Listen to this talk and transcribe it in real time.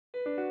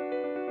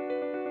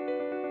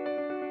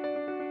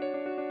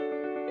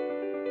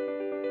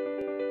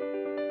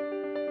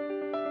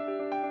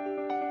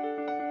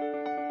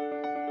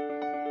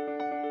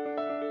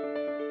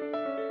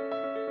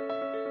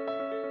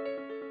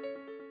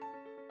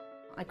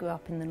I grew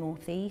up in the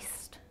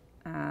northeast.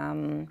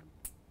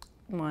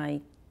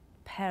 My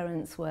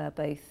parents were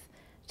both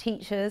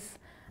teachers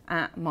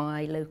at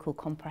my local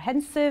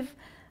comprehensive,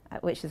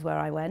 which is where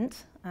I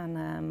went,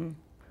 and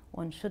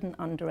one shouldn't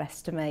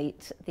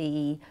underestimate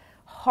the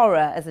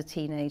horror as a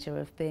teenager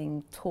of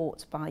being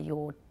taught by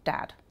your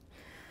dad.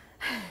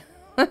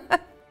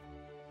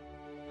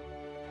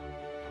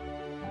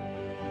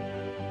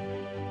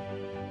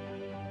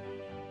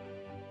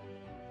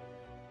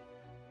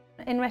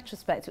 In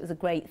retrospect, it was a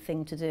great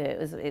thing to do.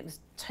 It was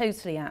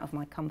totally out of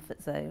my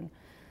comfort zone,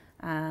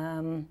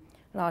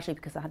 largely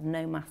because I had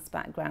no maths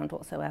background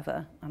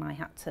whatsoever, and I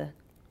had to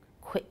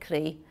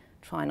quickly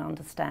try and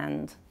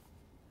understand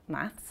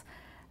maths.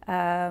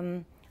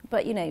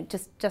 But you know,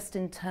 just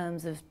in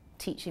terms of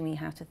teaching me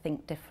how to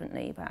think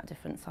differently about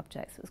different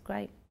subjects, it was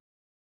great.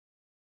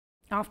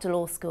 After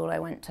law school, I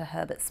went to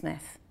Herbert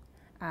Smith,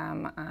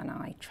 and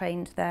I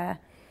trained there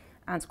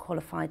and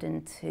qualified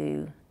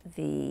into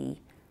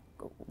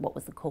what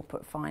was the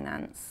corporate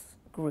finance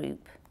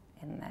group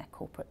in their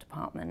corporate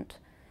department.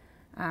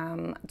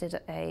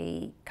 Did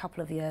a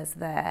couple of years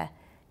there,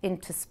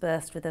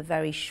 interspersed with a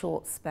very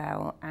short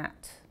spell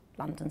at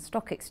London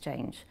Stock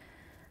Exchange,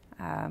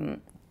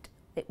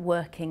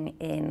 working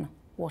in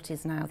what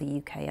is now the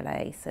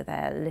UKLA, so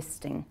their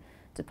listing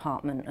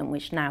department, and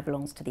which now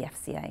belongs to the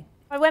FCA.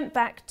 I went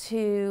back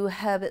to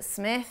Herbert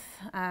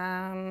Smith,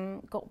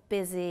 got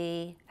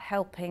busy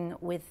helping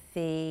with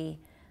the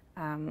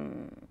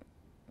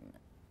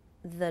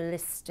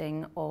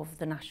listing of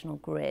the national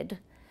grid,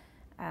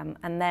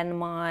 and then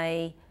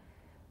my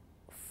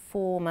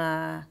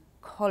former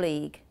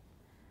colleague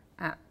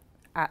at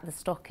the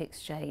stock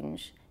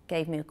exchange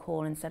gave me a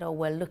call and said, "Oh,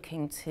 we're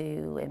looking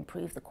to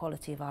improve the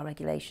quality of our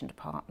regulation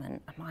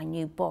department, and my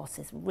new boss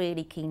is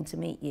really keen to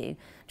meet you.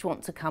 Do you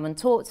want to come and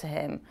talk to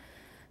him?"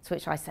 To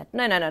which I said,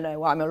 no,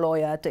 I'm a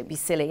lawyer, don't be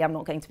silly, I'm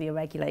not going to be a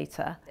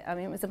regulator. I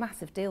mean, it was a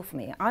massive deal for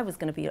me. I was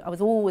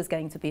always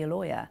going to be a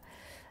lawyer.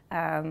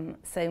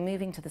 So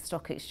moving to the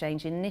stock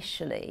exchange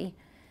initially,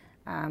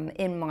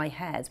 in my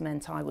head,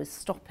 meant I was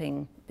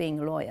stopping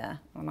being a lawyer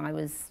and I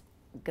was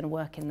going to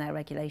work in their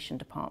regulation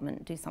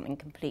department, do something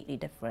completely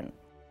different.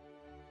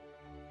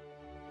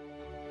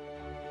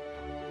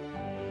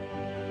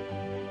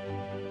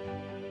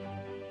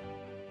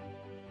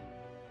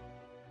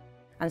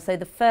 And so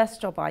the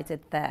first job I did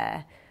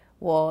there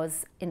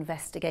was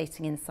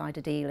investigating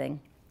insider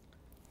dealing.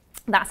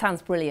 That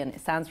sounds brilliant,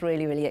 it sounds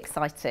really, really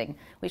exciting,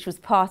 which was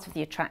part of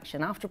the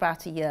attraction. After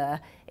about a year,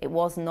 it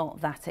was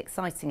not that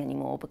exciting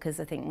anymore, because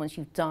I think once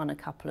you've done a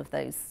couple of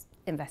those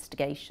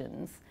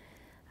investigations,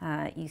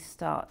 you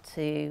start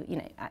to, you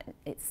know,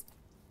 it's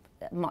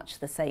much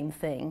the same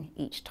thing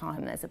each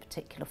time. There's a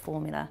particular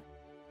formula.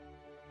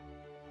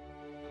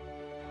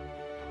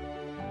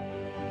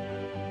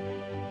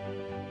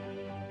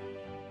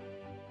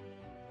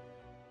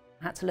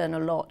 I had to learn a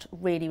lot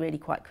really, really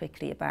quite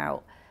quickly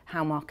about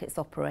how markets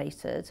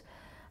operated.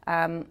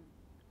 And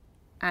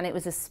it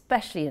was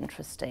especially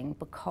interesting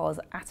because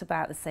at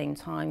about the same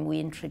time we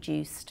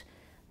introduced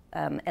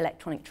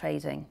electronic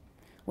trading,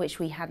 which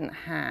we hadn't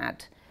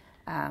had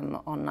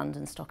on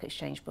London Stock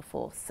Exchange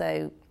before.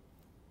 So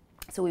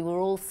we were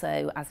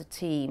also, as a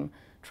team,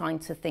 trying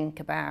to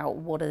think about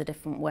what are the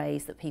different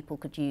ways that people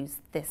could use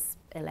this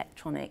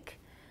electronic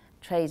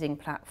trading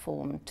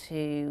platform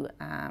to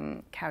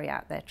carry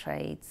out their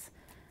trades.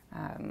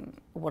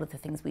 What are the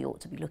things we ought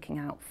to be looking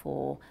out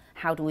for?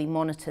 How do we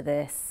monitor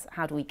this?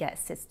 How do we get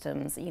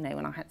systems? You know,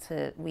 and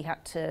we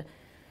had to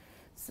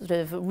sort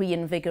of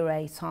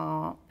reinvigorate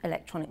our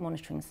electronic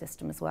monitoring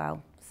system as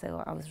well.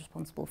 So I was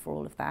responsible for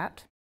all of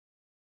that.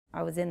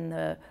 I was in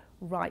the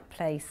right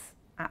place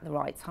at the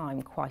right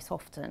time quite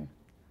often.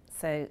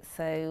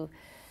 So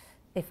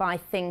if I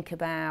think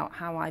about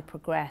how I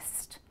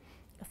progressed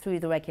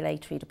through the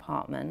regulatory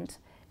department,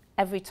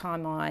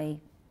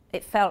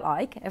 it felt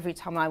like every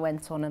time I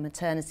went on a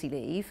maternity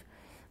leave,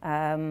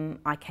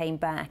 I came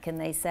back and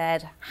they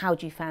said, "How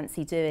do you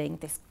fancy doing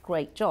this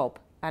great job?"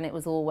 And it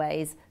was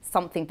always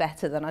something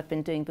better than I'd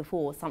been doing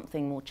before,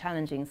 something more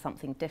challenging,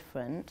 something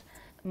different.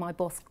 My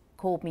boss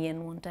called me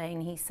in one day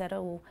and he said,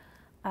 "Oh,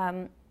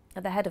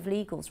 the head of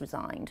legal's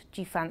resigned.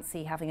 Do you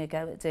fancy having a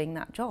go at doing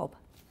that job?"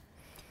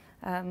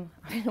 I mean,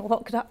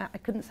 I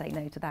couldn't say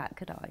no to that,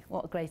 could I?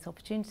 What a great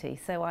opportunity.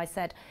 So I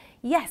said,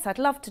 "Yes, I'd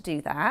love to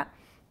do that.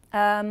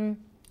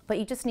 But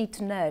you just need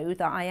to know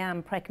that I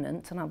am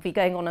pregnant and I'll be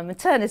going on a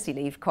maternity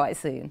leave quite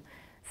soon."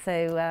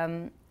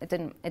 So it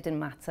didn't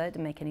matter, it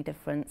didn't make any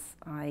difference.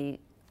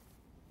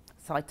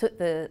 So I took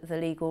the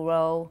legal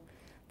role.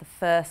 The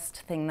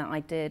first thing that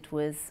I did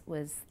was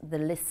the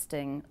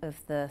listing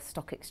of the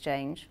stock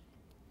exchange,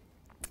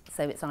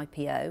 so its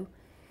IPO.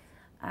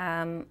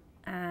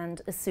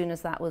 And as soon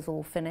as that was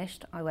all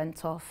finished, I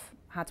went off,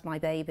 had my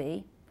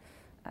baby,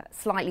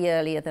 slightly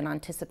earlier than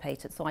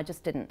anticipated, so I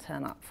just didn't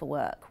turn up for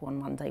work one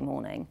Monday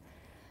morning.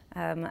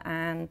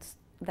 And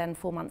then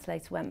 4 months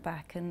later went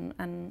back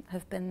and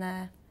have been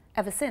there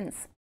ever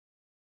since.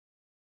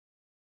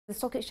 The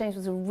stock exchange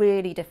was a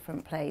really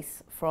different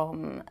place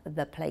from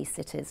the place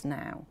it is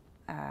now.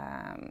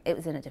 it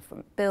was in a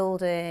different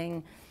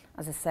building.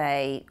 As I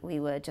say, we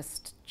were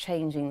just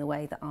changing the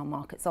way that our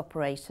markets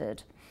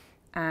operated,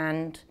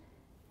 and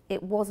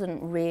it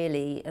wasn't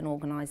really an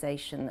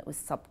organisation that was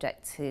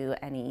subject to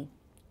any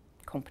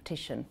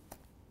competition.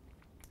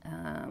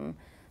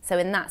 So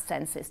in that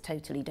sense, it's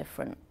totally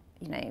different,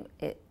 you know,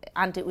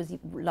 and it was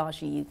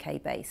largely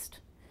UK based.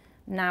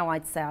 Now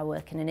I'd say I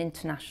work in an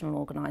international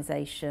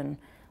organisation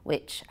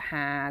which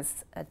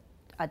has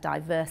a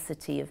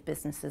diversity of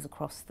businesses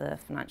across the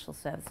financial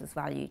services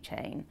value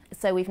chain.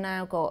 So we've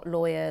now got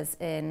lawyers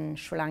in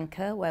Sri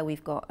Lanka, where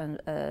we've got an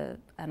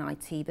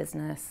IT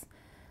business.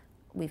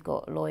 We've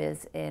got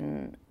lawyers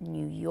in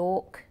New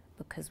York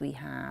because we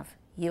have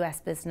US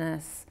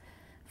business,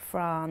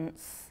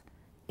 France,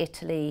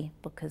 Italy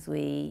because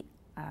we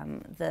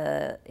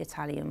the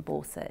Italian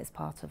Borsa is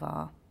part of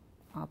our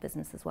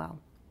business as well.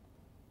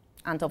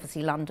 And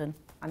obviously London.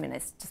 I mean,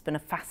 it's just been a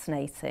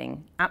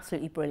fascinating,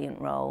 absolutely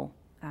brilliant role.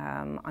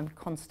 I'm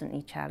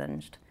constantly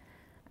challenged.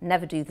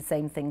 Never do the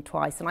same thing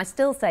twice. And I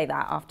still say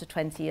that after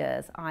 20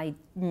 years. I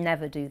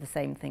never do the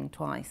same thing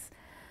twice.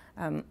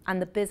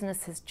 And the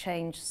business has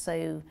changed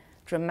so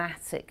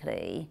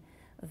dramatically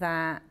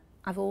that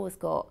I've always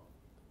got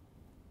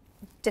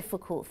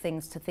difficult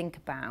things to think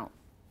about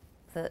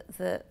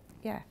that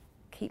yeah,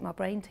 keep my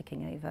brain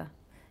ticking over,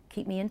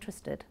 keep me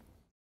interested.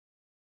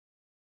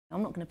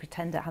 I'm not going to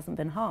pretend it hasn't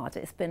been hard.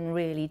 It's been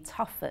really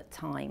tough at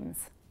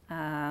times.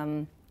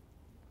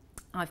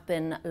 I've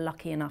been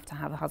lucky enough to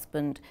have a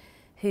husband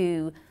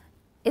who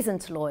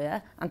isn't a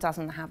lawyer and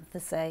doesn't have the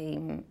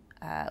same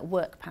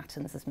work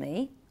patterns as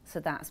me,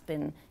 so that's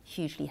been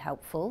hugely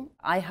helpful.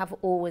 I have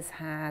always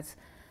had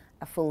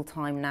a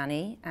full-time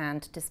nanny,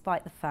 and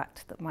despite the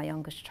fact that my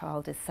youngest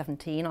child is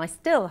 17, I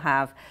still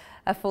have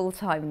a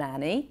full-time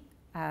nanny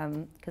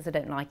because I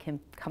don't like him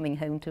coming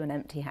home to an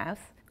empty house.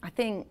 I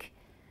think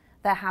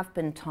there have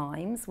been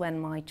times when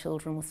my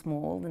children were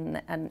small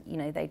and you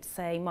know, they'd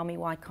say, "Mummy,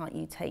 why can't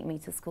you take me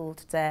to school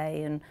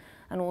today?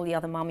 And all the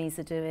other mummies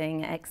are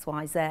doing X,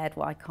 Y, Z,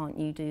 why can't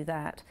you do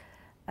that?"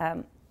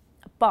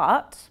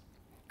 But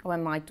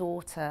when my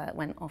daughter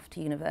went off to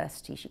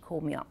university, she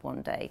called me up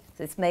one day.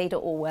 So it's made it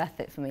all worth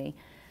it for me.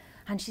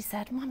 And she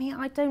said, "Mummy,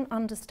 I don't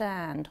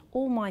understand.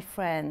 All my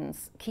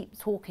friends keep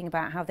talking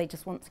about how they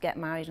just want to get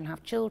married and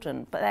have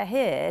children, but they're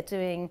here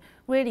doing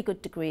really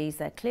good degrees,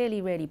 they're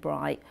clearly really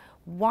bright.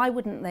 Why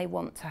wouldn't they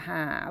want to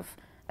have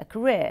a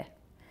career?"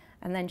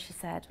 And then she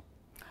said,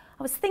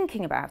 "I was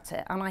thinking about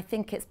it, and I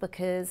think it's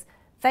because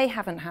they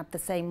haven't had the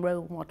same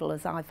role model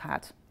as I've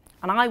had,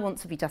 and I want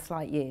to be just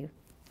like you."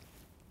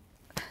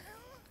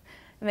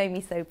 It made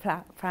me so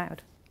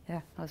proud.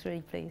 Yeah, I was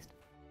really pleased.